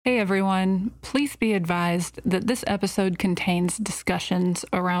Hey everyone, please be advised that this episode contains discussions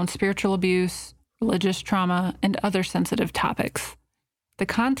around spiritual abuse, religious trauma, and other sensitive topics. The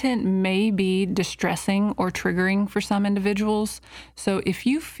content may be distressing or triggering for some individuals, so if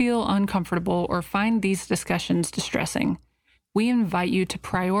you feel uncomfortable or find these discussions distressing, we invite you to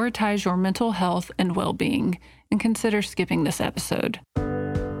prioritize your mental health and well-being and consider skipping this episode.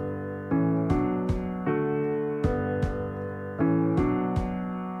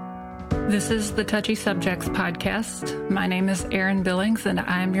 This is the Touchy Subjects podcast. My name is Erin Billings and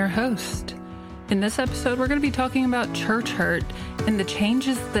I'm your host. In this episode, we're going to be talking about church hurt and the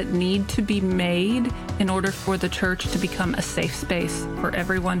changes that need to be made in order for the church to become a safe space for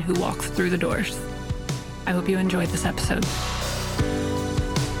everyone who walks through the doors. I hope you enjoyed this episode.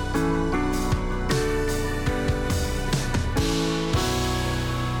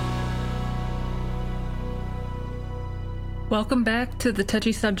 Welcome back to the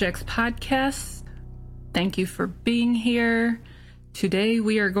Touchy Subjects podcast. Thank you for being here. Today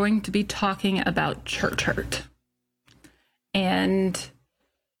we are going to be talking about church hurt. And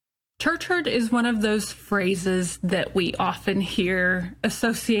church hurt is one of those phrases that we often hear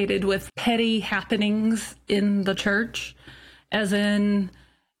associated with petty happenings in the church, as in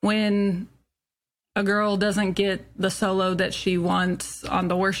when a girl doesn't get the solo that she wants on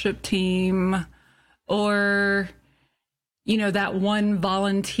the worship team, or that one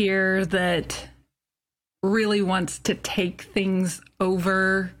volunteer that really wants to take things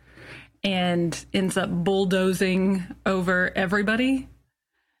over and ends up bulldozing over everybody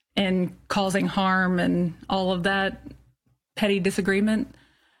and causing harm and all of that petty disagreement.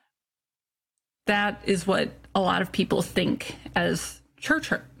 That is what a lot of people think as church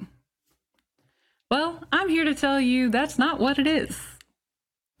hurt. Well, I'm here to tell you that's not what it is.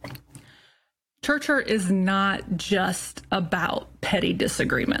 Church hurt is not just about petty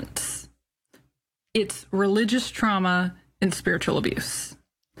disagreements. It's religious trauma and spiritual abuse.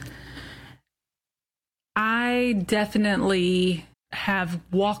 I definitely have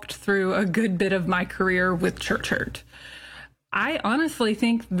walked through a good bit of my career with church hurt. I honestly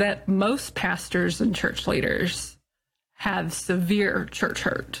think that most pastors and church leaders have severe church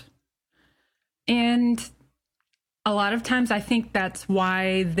hurt. And a lot of times I think that's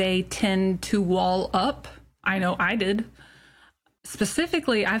why they tend to wall up. I know I did.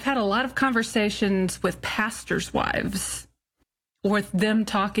 Specifically, I've had a lot of conversations with pastors' wives, with them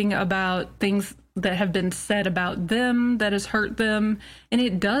talking about things that have been said about them that has hurt them, and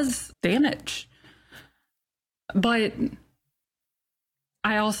it does damage. But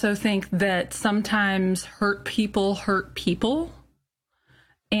I also think that sometimes hurt people,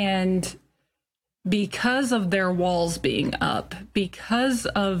 and because of their walls being up, because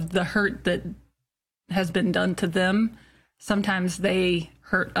of the hurt that has been done to them, sometimes they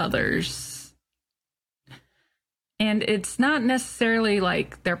hurt others. And it's not necessarily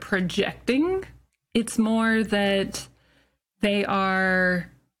like they're projecting. It's more that they are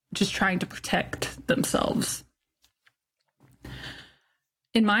just trying to protect themselves.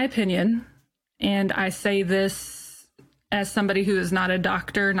 In my opinion, and I say this as somebody who is not a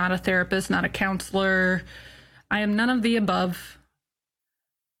doctor, not a therapist, not a counselor, I am none of the above,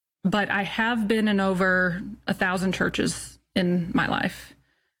 but I have been in over 1,000 churches in my life.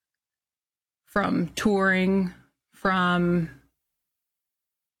 From touring, from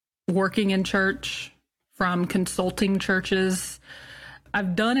working in church, from consulting churches.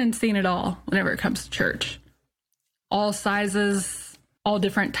 I've done and seen it all whenever it comes to church. All sizes, all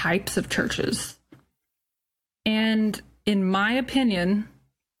different types of churches. And in my opinion,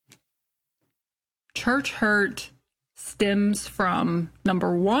 church hurt stems from,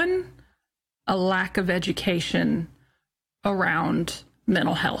 number one, a lack of education around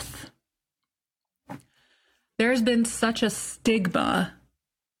mental health. There's been such a stigma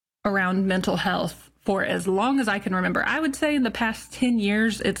around mental health for as long as I can remember. I would say in the past 10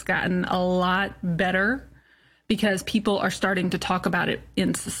 years, it's gotten a lot better because people are starting to talk about it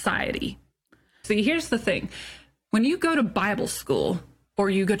in society. See, here's the thing. When you go to Bible school, or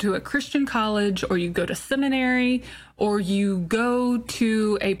you go to a Christian college, or you go to seminary, or you go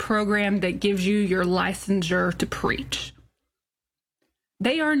to a program that gives you your licensure to preach,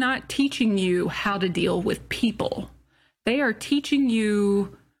 they are not teaching you how to deal with people. They are teaching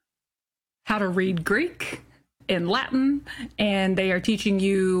you how to read Greek and Latin, and they are teaching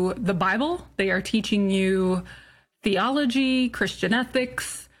you the Bible. They are teaching you theology, Christian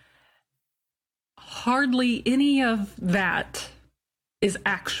ethics. Hardly any of that is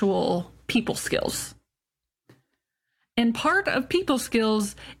actual people skills. And part of people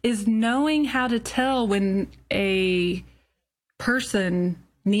skills is knowing how to tell when a person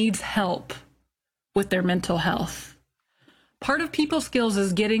needs help with their mental health. Part of people skills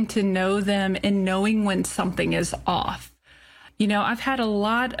is getting to know them and knowing when something is off. You know, I've had a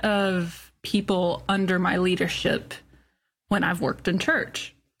lot of people under my leadership when I've worked in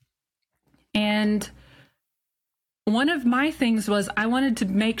church. And one of my things was I wanted to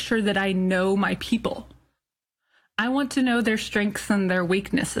make sure that I know my people. I want to know their strengths and their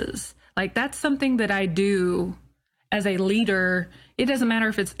weaknesses. Like, that's something that I do as a leader. It doesn't matter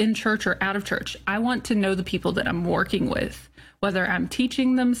if it's in church or out of church. I want to know the people that I'm working with, whether I'm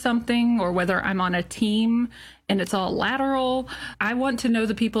teaching them something or whether I'm on a team and it's all lateral. I want to know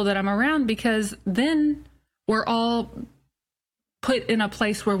the people that I'm around, because then we're all put in a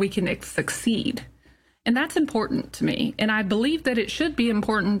place where we can succeed. And that's important to me. And I believe that it should be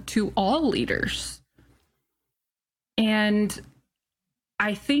important to all leaders. And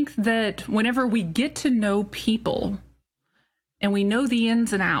I think that whenever we get to know people and we know the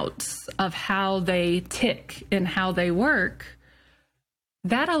ins and outs of how they tick and how they work,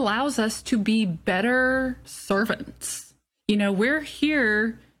 that allows us to be better servants. You know, we're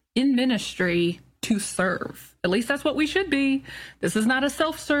here in ministry to serve. At least that's what we should be. This is not a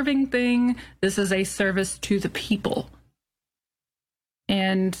self-serving thing. This is a service to the people.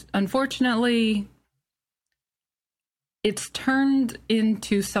 And unfortunately, it's turned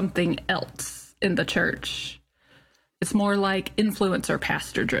into something else in the church. It's more like influencer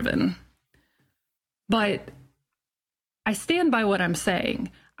pastor driven. But I stand by what I'm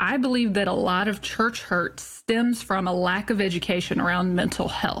saying. I believe that a lot of church hurt stems from a lack of education around mental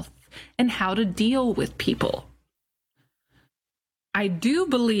health and how to deal with people. I do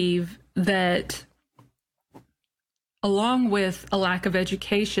believe that along with a lack of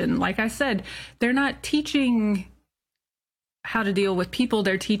education, like I said, they're not teaching how to deal with people,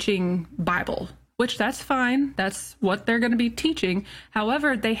 they're teaching Bible, which that's fine. That's what they're going to be teaching.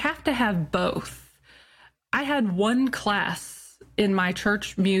 However, they have to have both. I had one class in my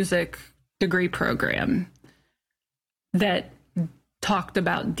church music degree program that talked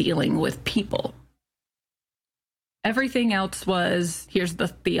about dealing with people. Everything else was, here's the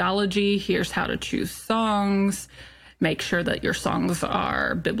theology, here's how to choose songs, make sure that your songs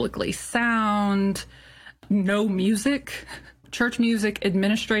are biblically sound, no music, church music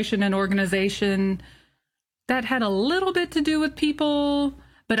administration and organization. That had a little bit to do with people,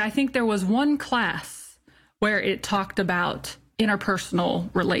 but I think there was one class where it talked about interpersonal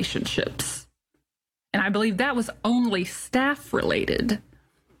relationships. And I believe that was only staff related.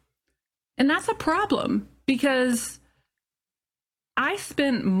 And that's a problem, because I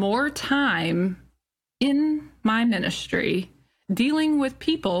spent more time in my ministry dealing with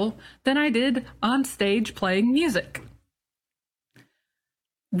people than I did on stage playing music.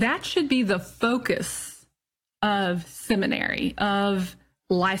 That should be the focus of seminary, of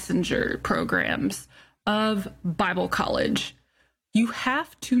licensure programs, of Bible college. You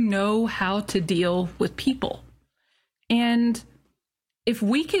have to know how to deal with people. And if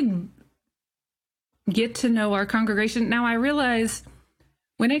we can get to know our congregation, now I realize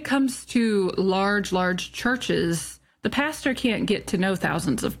when it comes to large churches, the pastor can't get to know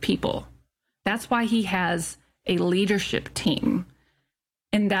thousands of people. That's why he has a leadership team.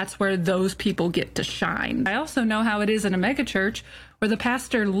 And that's where those people get to shine. I also know how it is in a megachurch where the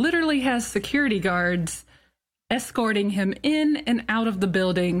pastor literally has security guards escorting him in and out of the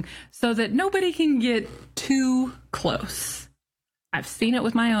building so that nobody can get too close. I've seen it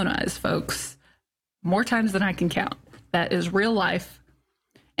with my own eyes, folks, more times than I can count. That is real life.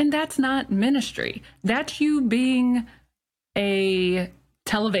 And that's not ministry. That's you being a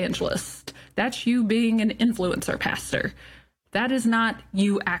televangelist. That's you being an influencer pastor. That is not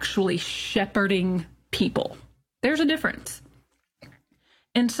you actually shepherding people. There's a difference.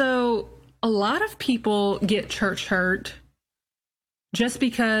 And so a lot of people get church hurt just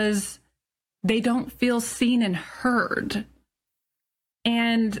because they don't feel seen and heard.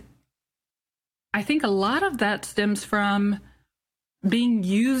 And I think a lot of that stems from being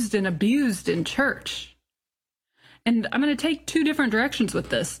used and abused in church. And I'm going to take two different directions with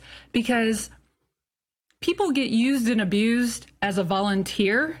this, because people get used and abused as a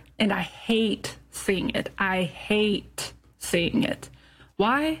volunteer, and I hate seeing it. I hate seeing it.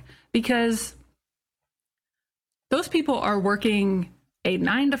 Why? Because those people are working a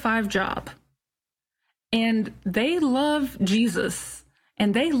 9-to-5 job, and they love Jesus,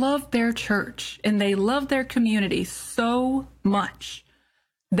 and they love their church, and they love their community so much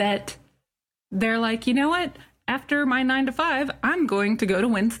that they're like, you know what? After my 9-to-5, I'm going to go to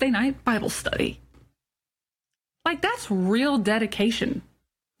Wednesday night Bible study. Like, that's real dedication.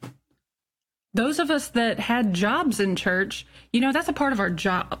 those of us that had jobs in church, that's a part of our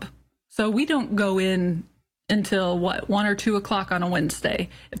job. So we don't go in until 1 or 2 o'clock on a Wednesday,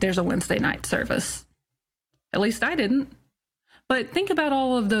 if there's a Wednesday night service. At least I didn't. But think about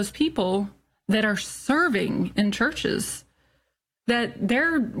all of those people that are serving in churches, that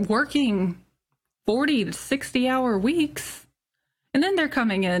they're working 40 to 60-hour weeks. And then they're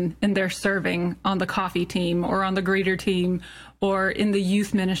coming in and they're serving on the coffee team or on the greeter team or in the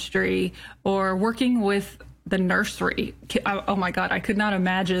youth ministry or working with the nursery. Oh my God, I could not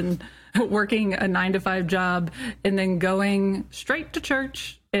imagine working a 9-to-5 job and then going straight to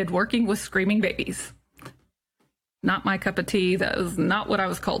church and working with screaming babies. Not my cup of tea. That was not what I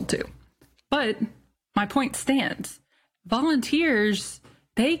was called to. But my point stands. Volunteers,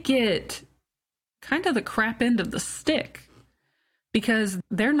 they get kind of the crap end of the stick, because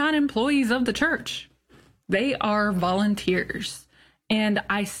they're not employees of the church. They are volunteers. And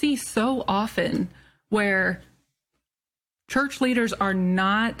I see so often where church leaders are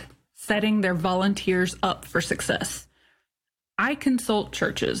not setting their volunteers up for success. I consult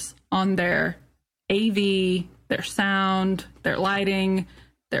churches on their AV, their sound, their lighting,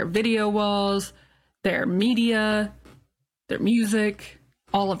 their video walls, their media, their music,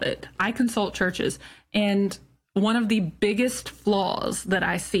 all of it. I consult churches, and one of the biggest flaws that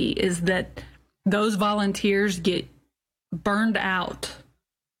I see is that those volunteers get burned out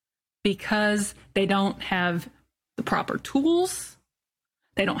because they don't have the proper tools,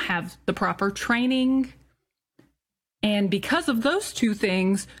 they don't have the proper training, and because of those two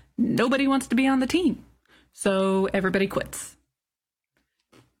things, nobody wants to be on the team. So everybody quits.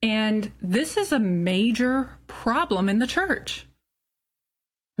 And this is a major problem in the church.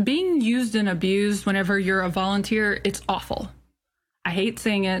 Being used and abused whenever you're a volunteer, it's awful. I hate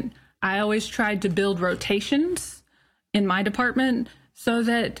saying it. I always tried to build rotations in my department so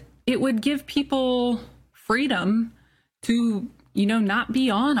that it would give people freedom to, not be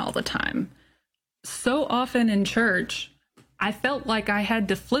on all the time. So often in church, I felt like I had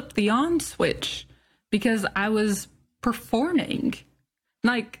to flip the on switch because I was performing.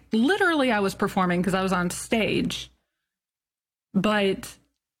 Like, literally I was performing because I was on stage. But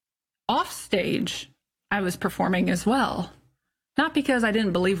off stage, I was performing as well. Not because I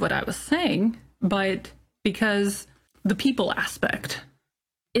didn't believe what I was saying, but because the people aspect.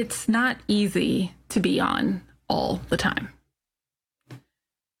 It's not easy to be on all the time.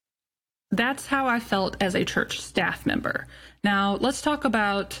 That's how I felt as a church staff member. Now, let's talk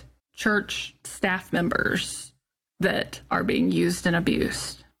about church staff members that are being used and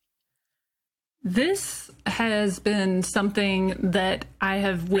abused. This has been something that I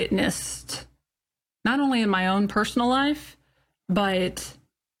have witnessed not only in my own personal life, but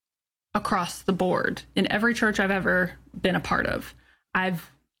across the board. In every church I've ever been a part of, I've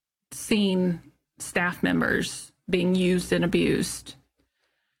seen staff members being used and abused.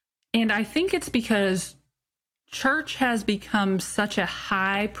 And I think it's because church has become such a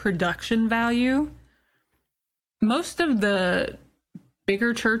high production value. Most of the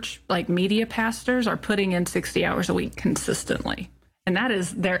bigger church, like media pastors, are putting in 60 hours a week consistently. And that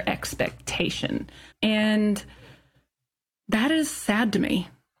is their expectation. And that is sad to me,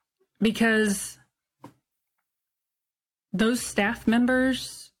 because those staff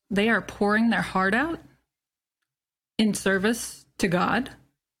members, they are pouring their heart out in service to God,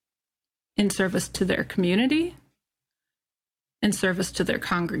 in service to their community, in service to their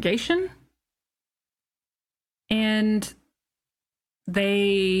congregation, and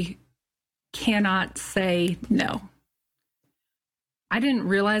they cannot say no. I didn't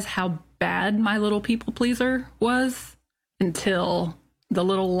realize how bad my little people pleaser was until the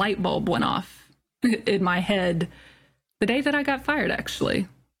little light bulb went off in my head the day that I got fired, actually,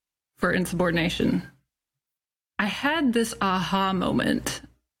 for insubordination. I had this aha moment.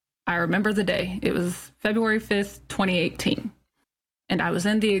 I remember the day. It was February 5th, 2018. And I was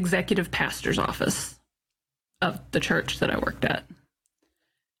in the executive pastor's office of the church that I worked at.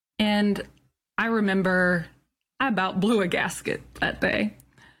 And I remember I about blew a gasket that day,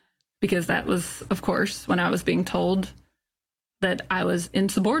 because that was, of course, when I was being told that I was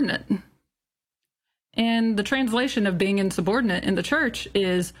insubordinate. And the translation of being insubordinate in the church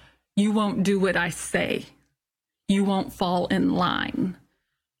is, you won't do what I say. You won't fall in line.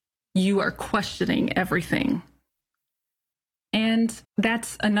 You are questioning everything. And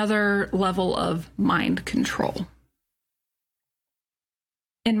that's another level of mind control.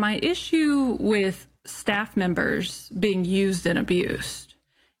 And my issue with staff members being used and abused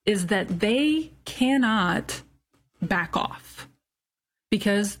is that they cannot back off,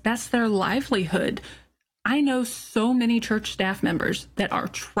 because that's their livelihood. I know so many church staff members that are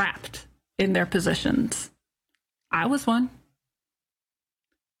trapped in their positions. I was one.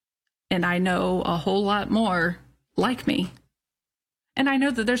 And I know a whole lot more like me. And I know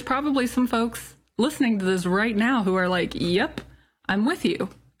that there's probably some folks listening to this right now who are like, yep, I'm with you.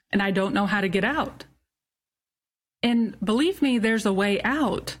 And I don't know how to get out. And believe me, there's a way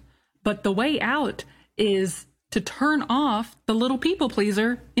out. But the way out is to turn off the little people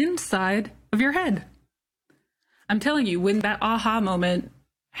pleaser inside of your head. I'm telling you, when that aha moment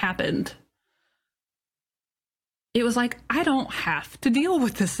happened, it was like, I don't have to deal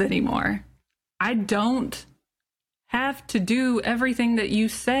with this anymore. I don't have to do everything that you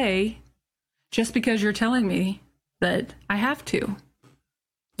say just because you're telling me that I have to.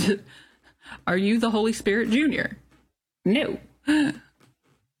 Are you the Holy Spirit Jr.? No.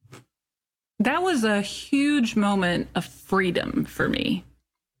 That was a huge moment of freedom for me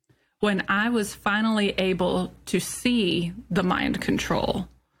when I was finally able to see the mind control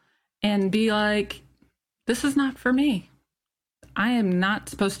and be like, this is not for me. I am not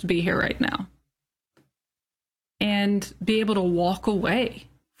supposed to be here right now. And be able to walk away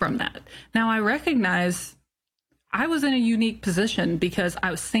from that. Now, I recognize I was in a unique position because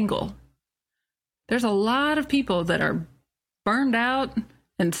I was single. There's a lot of people that are burned out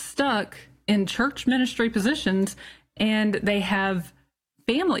and stuck in church ministry positions, and they have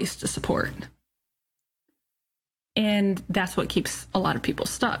families to support. And that's what keeps a lot of people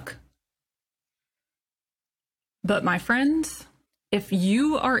stuck. But my friends, if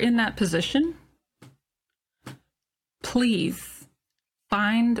you are in that position, please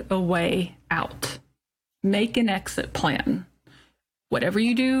find a way out. Make an exit plan. Whatever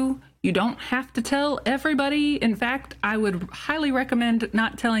you do, you don't have to tell everybody. In fact, I would highly recommend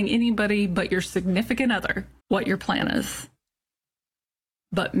not telling anybody but your significant other what your plan is.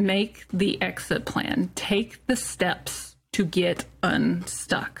 But make the exit plan. Take the steps to get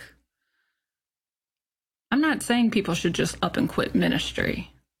unstuck. I'm not saying people should just up and quit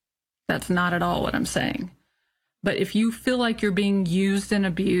ministry. That's not at all what I'm saying. But if you feel like you're being used and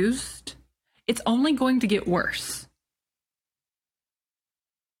abused, it's only going to get worse.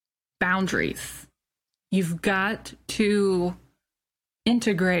 Boundaries. You've got to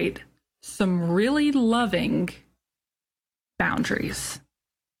integrate some really loving boundaries.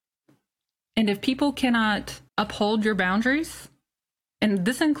 And if people cannot uphold your boundaries, and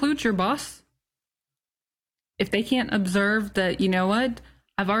this includes your boss, if they can't observe that, you know what,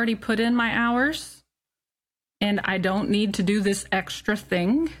 I've already put in my hours and I don't need to do this extra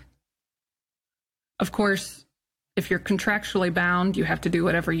thing. Of course, if you're contractually bound, you have to do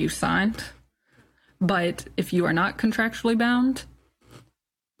whatever you signed. But if you are not contractually bound,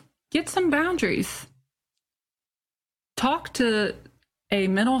 get some boundaries. Talk to a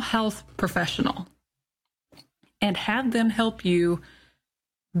mental health professional and have them help you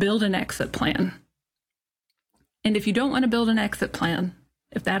build an exit plan. And if you don't want to build an exit plan,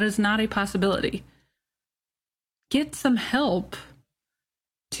 if that is not a possibility, get some help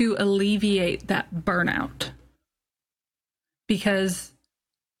to alleviate that burnout. Because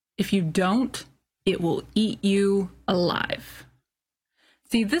if you don't, it will eat you alive.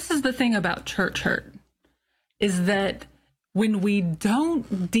 See, this is the thing about church hurt, is that when we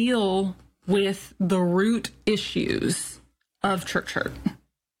don't deal with the root issues of church hurt,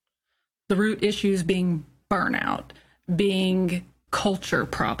 the root issues being burnout, being culture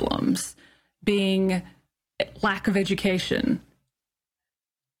problems, being lack of education,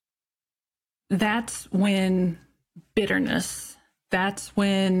 that's when bitterness, that's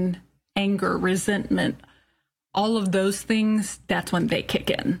when anger, resentment, all of those things, that's when they kick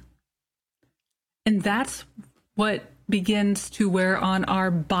in. And that's what begins to wear on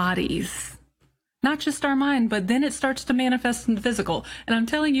our bodies, not just our mind, but then it starts to manifest in the physical. And I'm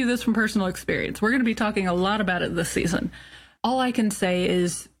telling you this from personal experience. We're going to be talking a lot about it this season. All I can say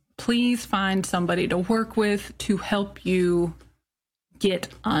is please find somebody to work with to help you get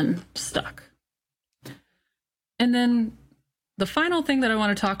unstuck. And then the final thing that I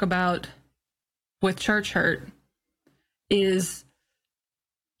want to talk about with church hurt is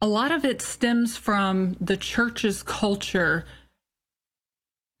a lot of it stems from the church's culture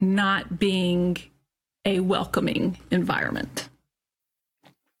not being a welcoming environment.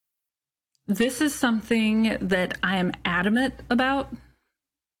 This is something that I am adamant about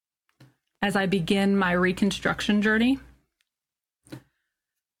as I begin my reconstruction journey.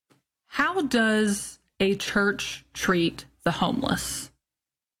 How does a church treat the homeless?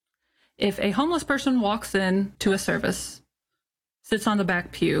 If a homeless person walks in to a service, sits on the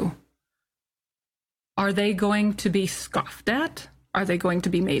back pew, are they going to be scoffed at? Are they going to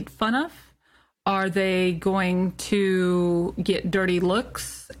be made fun of? Are they going to get dirty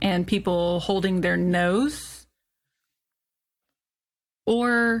looks and people holding their nose?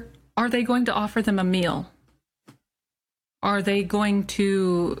 Or are they going to offer them a meal? Are they going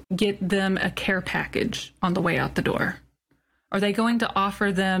to get them a care package on the way out the door? Are they going to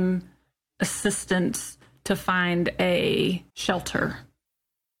offer them assistance to find a shelter?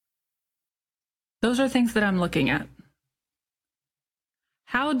 Those are things that I'm looking at.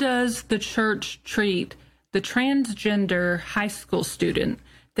 How does the church treat the transgender high school student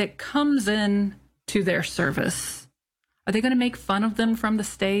that comes in to their service? Are they going to make fun of them from the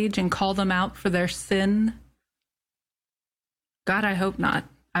stage and call them out for their sin? God, I hope not.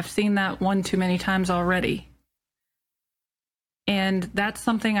 I've seen that one too many times already. And that's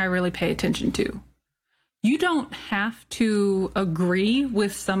something I really pay attention to. You don't have to agree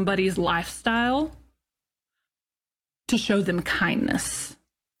with somebody's lifestyle to show them kindness.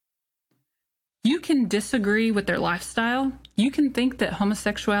 You can disagree with their lifestyle. You can think that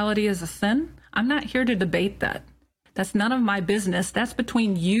homosexuality is a sin. I'm not here to debate that. That's none of my business. That's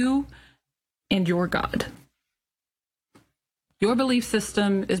between you and your God. Your belief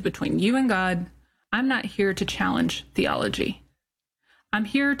system is between you and God. I'm not here to challenge theology. I'm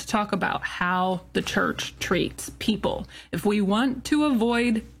here to talk about how the church treats people. If we want to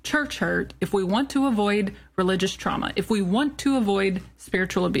avoid church hurt, if we want to avoid religious trauma, if we want to avoid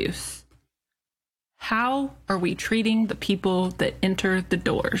spiritual abuse, how are we treating the people that enter the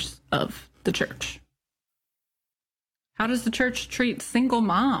doors of the church? How does the church treat single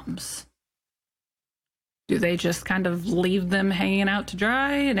moms? Do they just kind of leave them hanging out to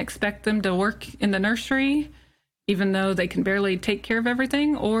dry and expect them to work in the nursery, even though they can barely take care of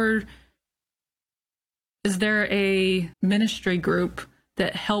everything? Or is there a ministry group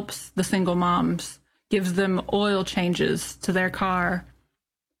that helps the single moms, gives them oil changes to their car,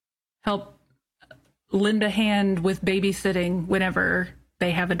 help lend a hand with babysitting whenever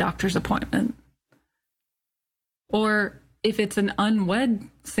they have a doctor's appointment? Or if it's an unwed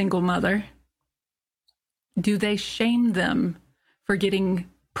single mother, do they shame them for getting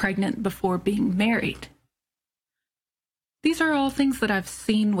pregnant before being married? These are all things that I've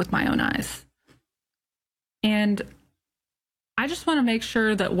seen with my own eyes. And I just want to make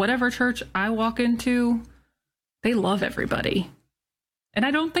sure that whatever church I walk into, they love everybody. And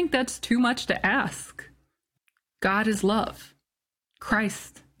I don't think that's too much to ask. God is love.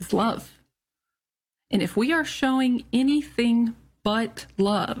 Christ is love. And if we are showing anything but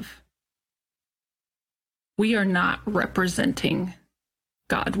love, we are not representing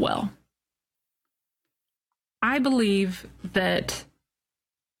God well. I believe that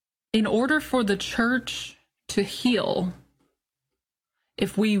in order for the church to heal,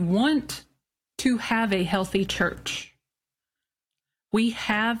 if we want to have a healthy church, we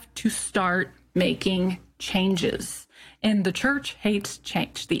have to start making changes. And the church hates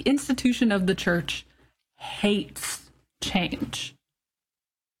change. The institution of the church hates change.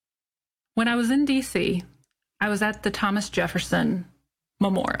 When I was in DC, I was at the Thomas Jefferson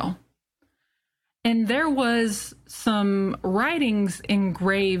Memorial. And there was some writings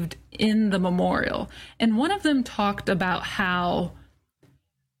engraved in the memorial. And one of them talked about how,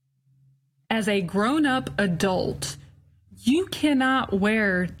 as a grown-up adult, you cannot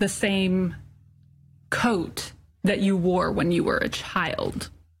wear the same coat that you wore when you were a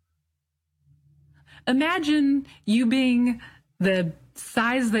child. Imagine you being the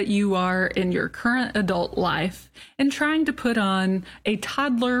size that you are in your current adult life and trying to put on a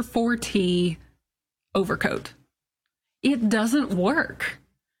toddler 4T overcoat. It doesn't work.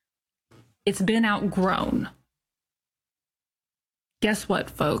 It's been outgrown. Guess what,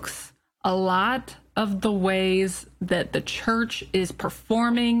 folks? A lot of the ways that the church is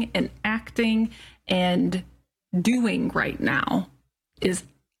performing and acting and doing right now is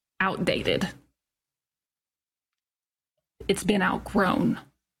outdated. It's been outgrown.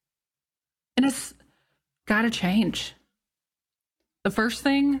 And it's got to change. The first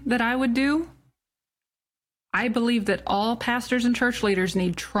thing that I would do, I believe that all pastors and church leaders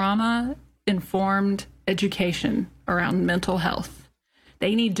need trauma-informed education around mental health.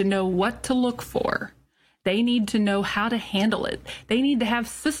 They need to know what to look for. They need to know how to handle it. They need to have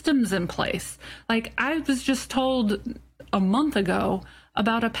systems in place. Like, I was just told a month ago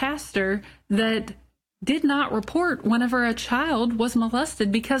about a pastor that did not report whenever a child was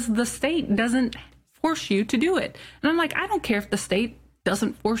molested because the state doesn't force you to do it. And I'm like, I don't care if the state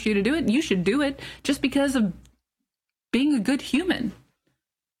doesn't force you to do it. You should do it just because of being a good human.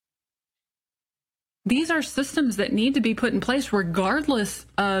 These are systems that need to be put in place regardless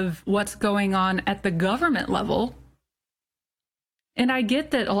of what's going on at the government level. And I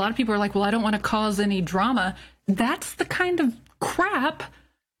get that a lot of people are like, well, I don't want to cause any drama. That's the kind of crap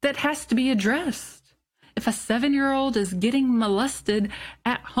that has to be addressed. If a 7-year-old is getting molested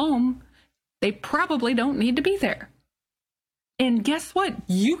at home, they probably don't need to be there. And guess what?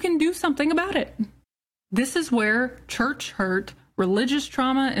 You can do something about it. This is where church hurt, religious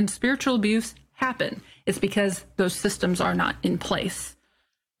trauma, and spiritual abuse happen. It's because those systems are not in place.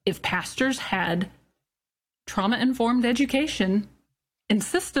 If pastors had trauma-informed education and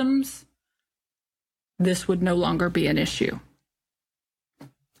systems, this would no longer be an issue.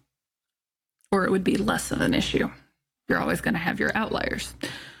 Or it would be less of an issue. You're always going to have your outliers.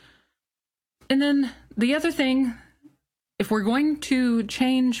 And then the other thing, if we're going to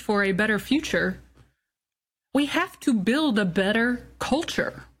change for a better future, we have to build a better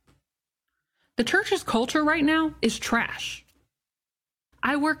culture. The church's culture right now is trash.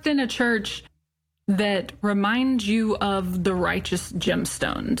 I worked in a church that reminds you of The Righteous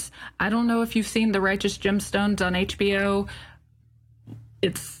Gemstones. I don't know if you've seen The Righteous Gemstones on HBO.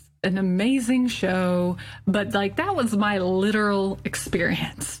 It's an amazing show, but like that was my literal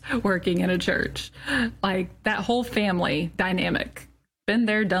experience working in a church. Like that whole family dynamic. Been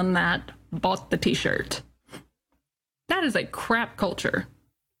there, done that, bought the t-shirt. That is a crap culture.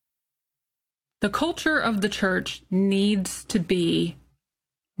 The culture of the church needs to be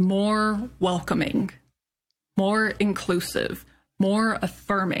more welcoming, more inclusive, more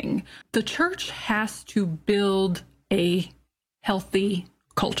affirming. The church has to build a healthy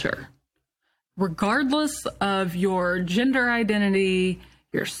culture, regardless of your gender identity,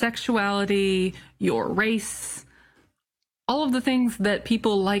 your sexuality, your race, all of the things that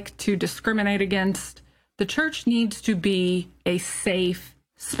people like to discriminate against. The church needs to be a safe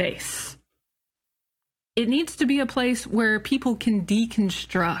space. It needs to be a place where people can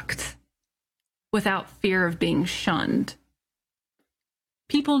deconstruct without fear of being shunned.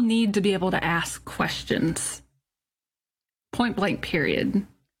 People need to be able to ask questions. Point blank, period.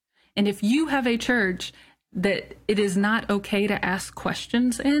 And if you have a church that it is not okay to ask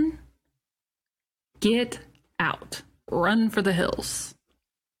questions in, get out. Run for the hills.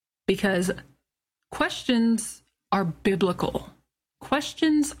 Because questions are biblical.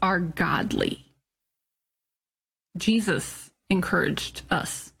 Questions are godly. Jesus encouraged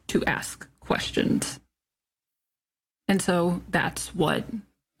us to ask questions. And so that's what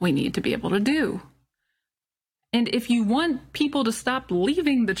we need to be able to do. And if you want people to stop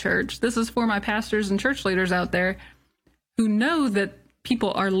leaving the church, this is for my pastors and church leaders out there who know that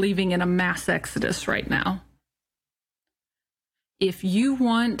people are leaving in a mass exodus right now. If you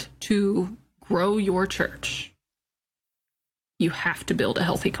want to grow your church, you have to build a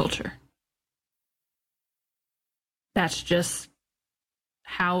healthy culture. That's just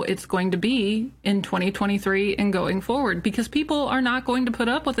how it's going to be in 2023 and going forward, because people are not going to put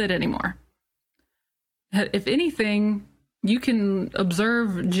up with it anymore. If anything, you can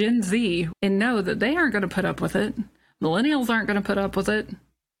observe Gen Z and know that they aren't going to put up with it. Millennials aren't going to put up with it.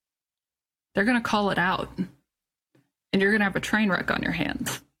 They're going to call it out. And you're going to have a train wreck on your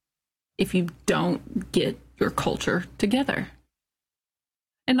hands if you don't get your culture together.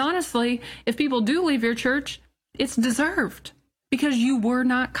 And honestly, if people do leave your church, it's deserved because you were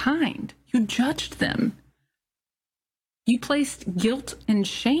not kind. You judged them. You placed guilt and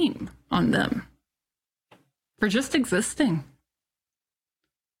shame on them for just existing.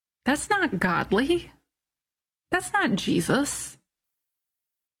 That's not godly. That's not Jesus.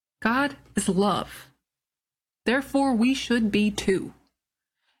 God is love. Therefore, we should be too.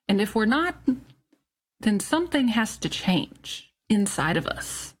 And if we're not, then something has to change inside of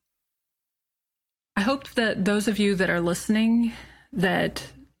us. I hope that those of you that are listening that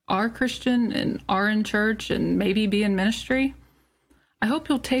are Christian and are in church and maybe be in ministry, I hope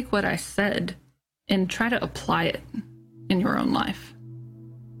you'll take what I said and try to apply it in your own life.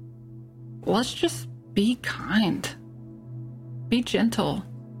 Let's just be kind. Be gentle.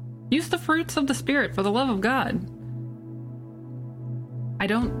 Use the fruits of the Spirit for the love of God. I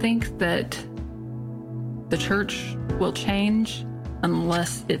don't think that the church will change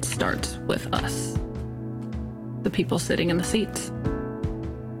unless it starts with us, the people sitting in the seats,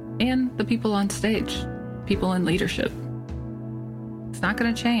 and the people on stage, people in leadership. It's not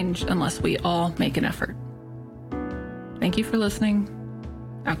going to change unless we all make an effort. Thank you for listening.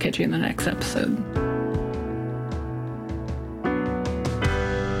 I'll catch you in the next episode.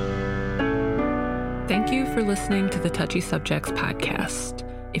 Thank you for listening to the Touchy Subjects podcast.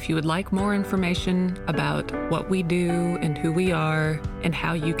 If you would like more information about what we do and who we are and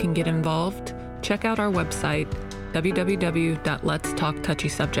how you can get involved, check out our website,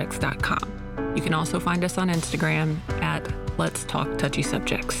 www.letstalktouchysubjects.com. You can also find us on Instagram at Let's talk touchy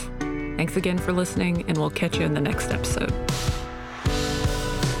subjects. Thanks again for listening, and we'll catch you in the next episode.